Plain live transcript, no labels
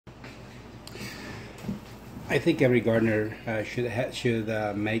I think every gardener should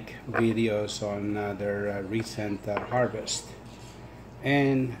make videos on their recent harvest,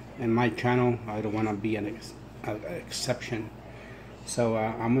 and in my channel, I don't want to be an exception. So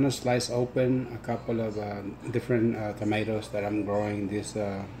I'm gonna slice open a couple of different tomatoes that I'm growing this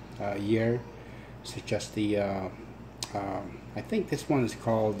year, such as the I think this one is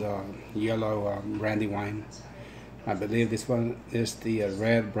called yellow brandywine. I believe this one is the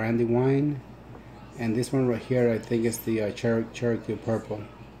red brandywine. And this one right here, I think is the Cherokee Purple.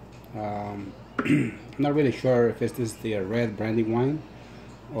 I'm not really sure if this is the red brandywine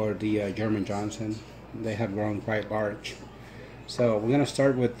or the German Johnson. They have grown quite large. So we're gonna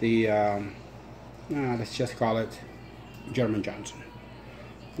start with the, let's just call it German Johnson.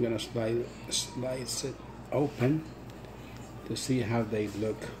 I'm gonna slice it open to see how they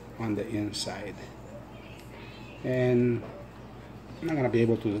look on the inside. And I'm not gonna be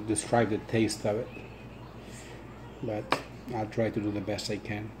able to describe the taste of it, but I'll try to do the best I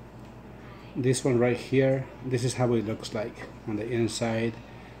can. This one right here, this is how it looks like on the inside.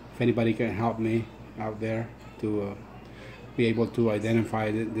 If anybody can help me out there to be able to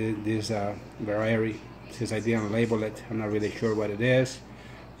identify this variety, since I didn't label it, I'm not really sure what it is,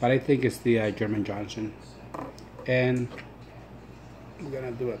 but I think it's the German Johnson. And I'm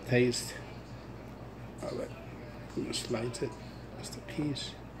gonna do a taste of it. I'm gonna slice it just a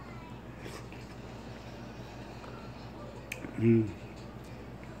piece.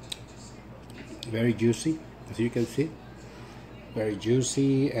 Very juicy, as you can see. Very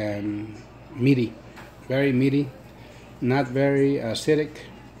juicy and meaty. Very meaty. Not very acidic,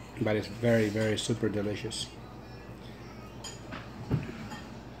 but it's very, very super delicious.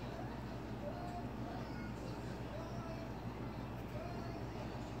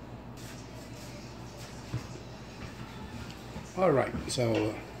 Alright,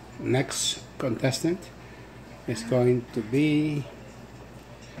 so next contestant is going to be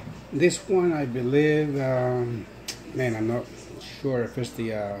this one. I believe, man, I'm not sure if it's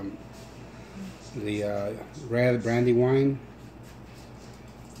the red brandywine,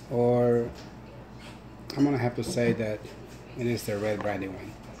 or I'm gonna have to say that it is the red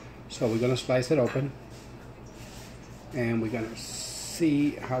brandywine. So we're gonna slice it open, and we're gonna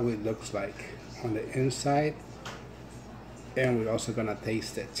see how it looks like on the inside, and we're also gonna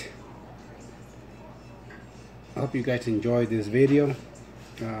taste it. I hope you guys enjoyed this video.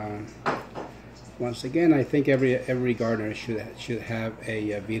 Once again, I think every gardener should have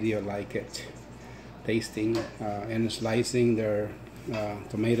a video like it, tasting and slicing their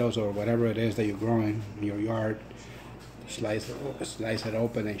tomatoes or whatever it is that you're growing in your yard. Slice it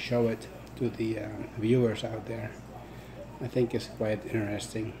open and show it to the viewers out there. I think it's quite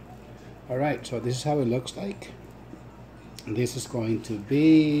interesting. Alright, so this is how it looks like. This is going to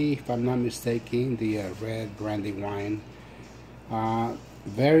be, if I'm not mistaken, the red brandywine.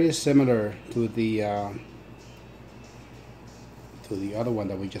 Very similar to the other one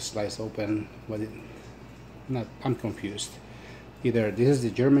that we just sliced open. I'm confused. Either this is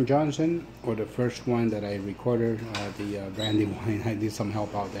the German Johnson or the first one that I recorded, the brandywine. I need some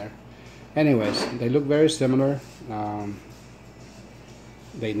help out there. Anyways, they look very similar.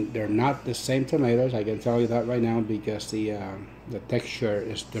 They're not the same tomatoes, I can tell you that right now, because the texture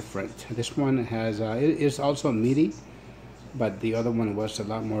is different. This one has it is also meaty, but the other one was a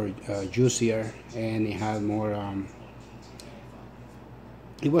lot more juicier, and it had more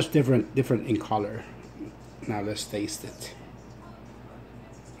it was different in color. Now let's taste it.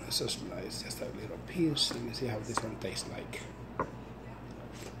 Let's just slice just a little piece. Let me see how this one tastes like.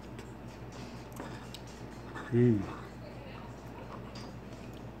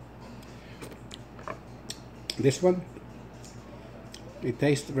 This one, it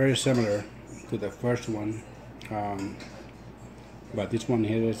tastes very similar to the first one, but this one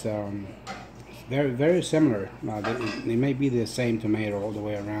here is very, very similar. They may be the same tomato all the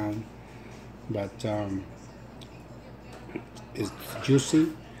way around, but it's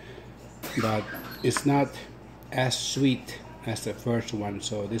juicy, but it's not as sweet as the first one.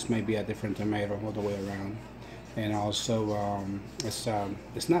 So this may be a different tomato all the way around, and also it's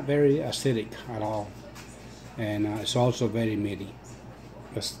not very acidic at all. And it's also very meaty.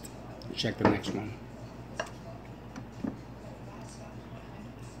 Let's check the next one.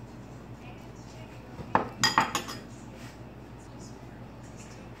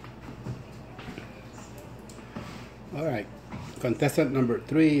 All right, contestant number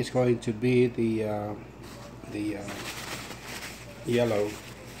 3 is going to be the yellow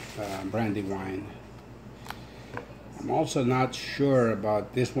brandywine. I'm also not sure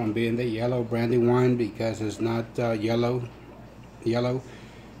about this one being the yellow brandywine because it's not yellow,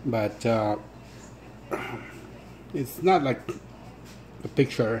 but It's not like the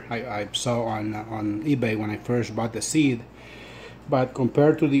picture I saw on eBay when I first bought the seed, but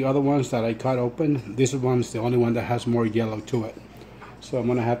compared to the other ones that I cut open, this one's the only one that has more yellow to it. So I'm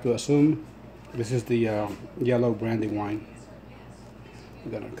gonna have to assume this is the yellow brandy wine.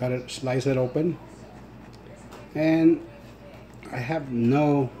 I'm gonna cut it, slice it open, and I have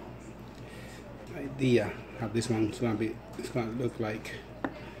no idea how this one's gonna be. It's gonna look like,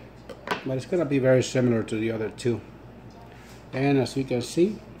 but it's gonna be very similar to the other two. And as you can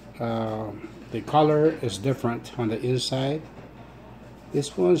see, the color is different on the inside.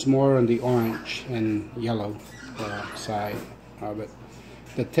 This one's more on the orange and yellow side of it.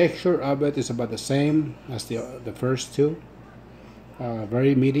 The texture of it is about the same as the first two.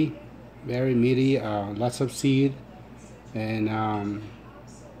 Very meaty, lots of seed, and I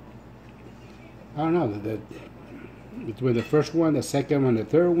don't know, between the first one, the second one, the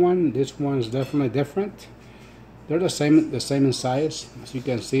third one, this one is definitely different. They're the same in size. As you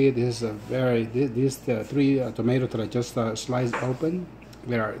can see, this is these three tomatoes that I just sliced open.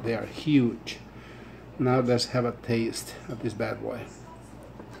 They are huge. Now let's have a taste of this bad boy.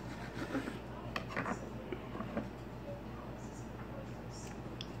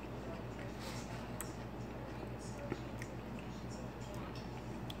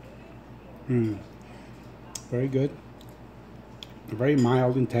 Very good. Very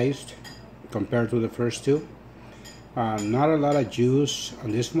mild in taste compared to the first two. Not a lot of juice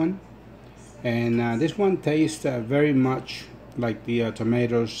on this one, and this one tastes very much like the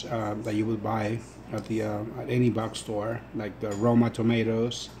tomatoes that you would buy at any box store, like the Roma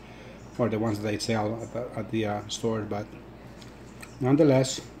tomatoes or the ones that they sell at the stores. But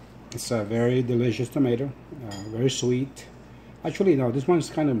nonetheless, it's a very delicious tomato, very sweet. Actually, no, this one's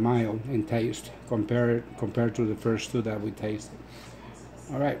kind of mild in taste compared to the first two that we tasted.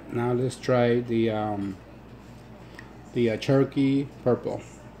 All right, now let's try the Cherokee Purple.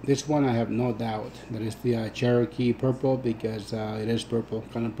 This one I have no doubt that it's the Cherokee Purple, because it is purple,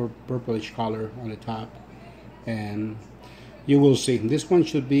 kind of purplish color on the top, and you will see this one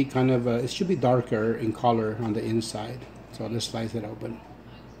should be kind of it should be darker in color on the inside. So let's slice it open.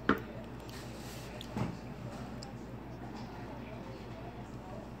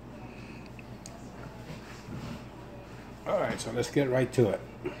 Alright, so let's get right to it.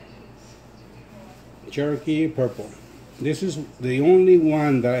 Cherokee Purple. This is the only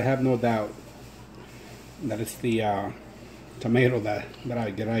one that I have no doubt that it's the tomato that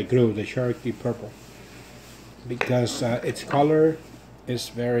I grew, the Cherokee Purple, because its color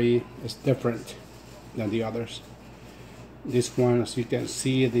is different than the others. This one, as you can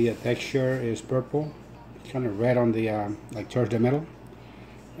see, the texture is purple, kind of red on the like towards the middle,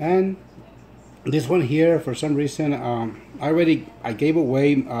 and this one here, for some reason, I gave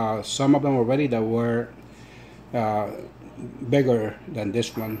away some of them already that were bigger than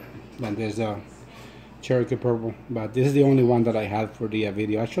this one, than this Cherokee Purple. But this is the only one that I had for the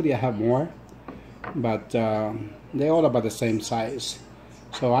video. Actually, I have more, but they're all about the same size.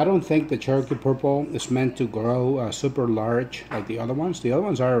 So I don't think the Cherokee Purple is meant to grow super large like the other ones. The other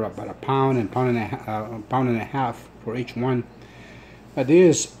ones are about a pound and pound and a half for each one.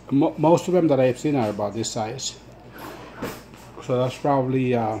 Most of them that I've seen are about this size. So that's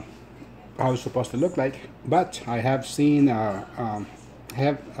probably how it's supposed to look like. But I have seen,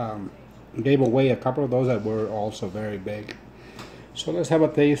 gave away a couple of those that were also very big. So let's have a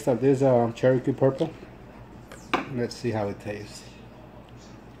taste of this Cherokee Purple. Let's see how it tastes.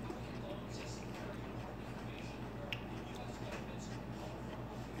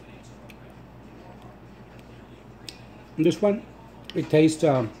 This one, it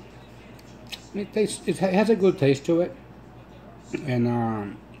has a good taste to it,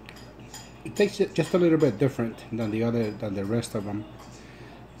 and it tastes just a little bit different than the rest of them,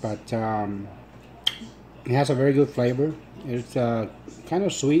 but it has a very good flavor. It's kind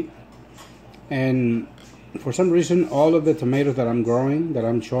of sweet, and for some reason, all of the tomatoes that I'm growing, that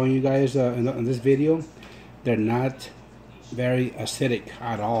I'm showing you guys in this video, they're not very acidic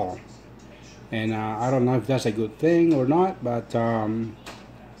at all. And I don't know if that's a good thing or not, but I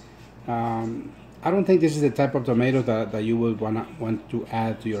don't think this is the type of tomato that you would want to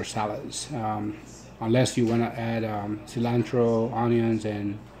add to your salads, unless you want to add cilantro, onions,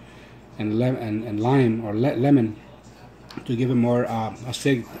 and lime or lemon to give it more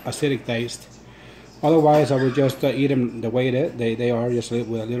acidic taste. Otherwise, I would just eat them the way they are, just with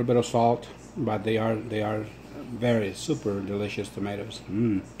a little bit of salt. But they are very super delicious tomatoes.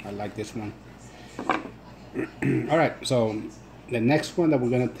 I like this one. Alright, so the next one that we're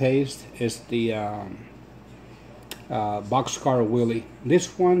gonna taste is the Boxcar Willie.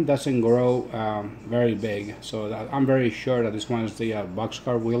 This one doesn't grow very big, so I'm very sure that this one is the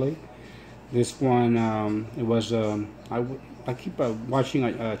Boxcar Willie. This one, it was, I keep watching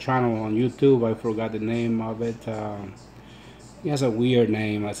a channel on YouTube. I forgot the name of it. He has a weird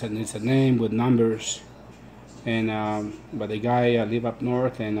name. I said it's a name with numbers. And but the guy live up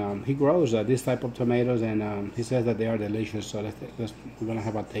north, and he grows this type of tomatoes, and he says that they are delicious. So we're gonna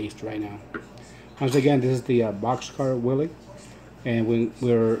have a taste right now. Once again, this is the Boxcar Willie, and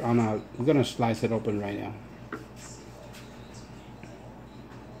we're gonna slice it open right now.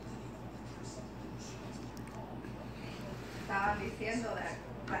 Estaban diciendo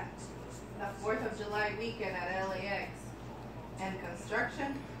that the 4th of July weekend at LAX and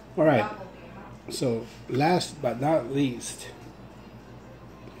construction. All right. So last but not least,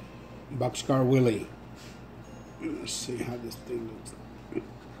 Boxcar Willie. Let's see how this thing looks.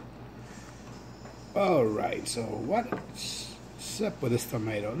 All right. So what's up with this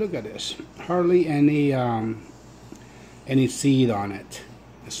tomato? Look at this. Hardly any seed on it.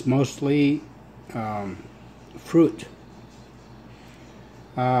 It's mostly fruit.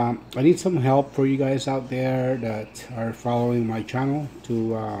 I need some help for you guys out there that are following my channel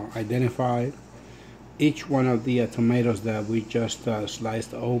to identify each one of the tomatoes that we just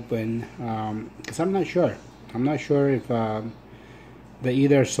sliced open, because I'm not sure if they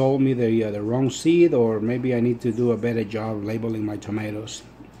either sold me the wrong seed, or maybe I need to do a better job labeling my tomatoes.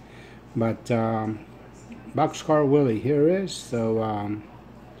 But Boxcar Willie, here it is. So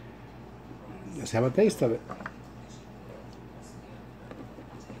let's have a taste of it.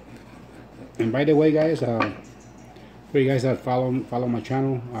 And by the way, guys, for you guys that follow my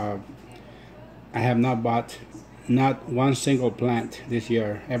channel, I have not bought not one single plant this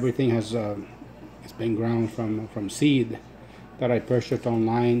year. Everything has it's been grown from seed that I purchased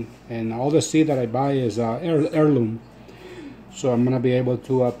online, and all the seed that I buy is heirloom. So I'm gonna be able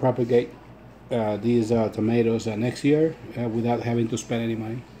to propagate these tomatoes next year without having to spend any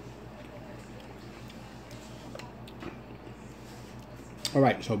money. All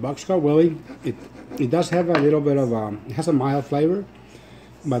right, so Boxcar Willie, it does have a little bit of it has a mild flavor,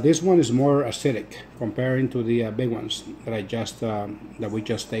 but this one is more acidic comparing to the big ones that we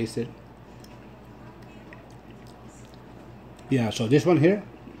just tasted. Yeah, so this one here,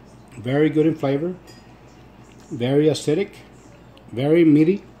 very good in flavor, very acidic, very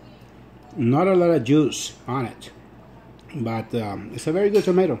meaty, not a lot of juice on it, but it's a very good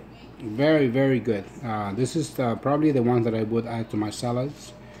tomato. Very, very good. This is probably the one that I would add to my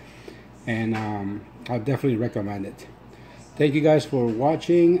salads, and I definitely recommend it. Thank you guys for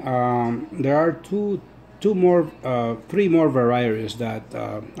watching. There are three more varieties that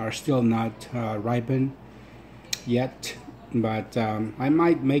are still not ripened yet, but I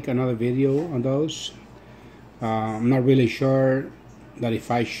might make another video on those. I'm not really sure that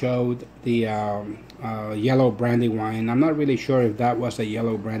if I showed the yellow brandy wine, I'm not really sure if that was a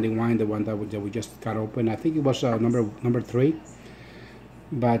yellow brandy wine, the one that we just got open. I think it was number 3,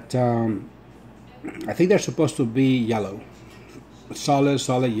 but I think they're supposed to be yellow,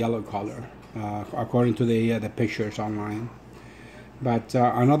 solid yellow color, according to the pictures online. But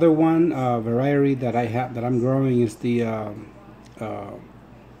another one variety that I'm growing is the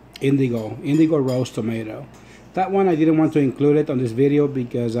indigo rose tomato. That one I didn't want to include it on this video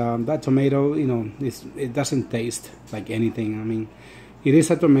because that tomato, you know, it doesn't taste like anything. I mean, it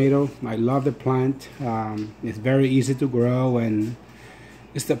is a tomato. I love the plant. It's very easy to grow, and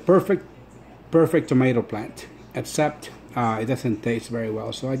it's the perfect tomato plant, except it doesn't taste very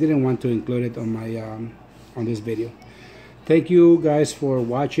well. So I didn't want to include it on my on this video. Thank you guys for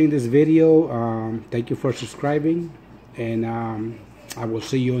watching this video. Thank you for subscribing, and I will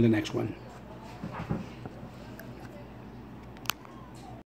see you in the next one.